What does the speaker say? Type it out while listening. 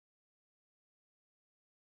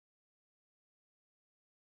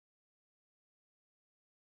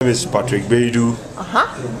My name is Petra Badoo.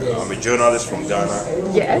 I'm a journalist from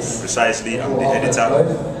Ghana. Yes. Precisely, I'm the editor of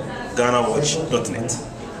GhanaWatch.net.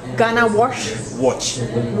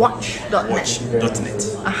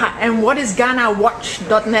 GhanaWatch.net. And what is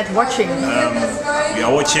GhanaWatch.net watching? We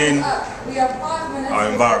are watching our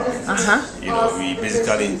environment. We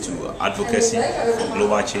basically into advocacy for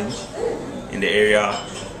global change in the area,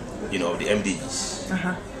 of the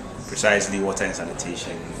MDGs. Precisely water and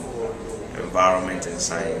sanitation, environment and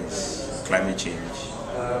science, climate change,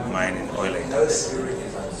 mining, oil and gas.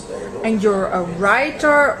 And you're a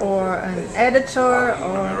writer or an editor?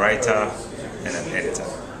 I'm a writer and an editor.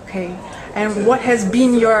 Okay. And what has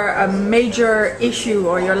been your major issue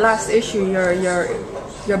or your last issue, your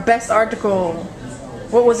best article?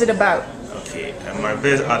 What was it about? Okay, and my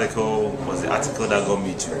best article was the article that got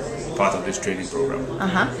me to part of this training program.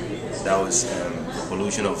 That was the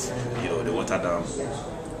pollution of the water dam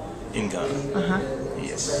in Ghana.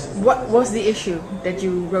 Yes. What was the issue that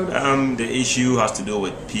you wrote about? The issue has to do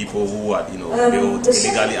with people who had built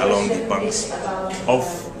illegally along the banks of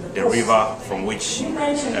the river from which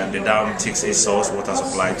the dam takes its source water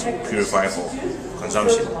supply to purify for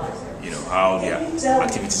consumption. How their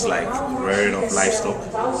activities like rearing of livestock,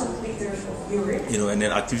 and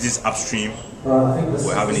then activities upstream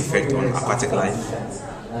were having an effect on aquatic life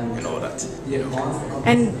and all that.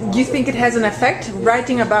 And do you think it has an effect,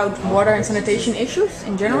 writing about water and sanitation issues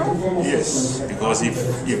in general? Yes, because if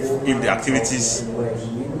the activities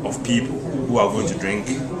of people who are going to drink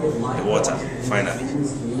the water finally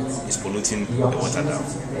is polluting the water down,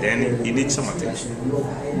 then it needs some attention.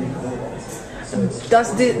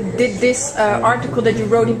 Did this article that you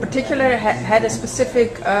wrote in particular had a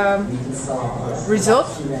specific result?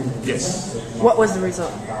 Yes. What was the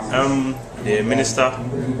result? The minister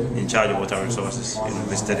in charge of water resources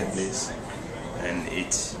visited the place, and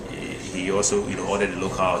he also ordered the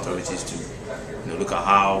local authorities to look at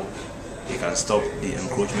how they can stop the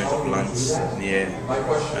encroachment of lands near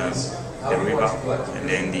the river, and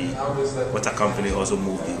then the water company also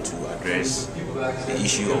moved in to address the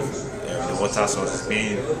issue of the water sources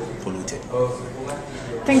being polluted.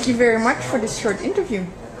 Thank you very much for this short interview.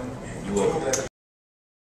 You're welcome.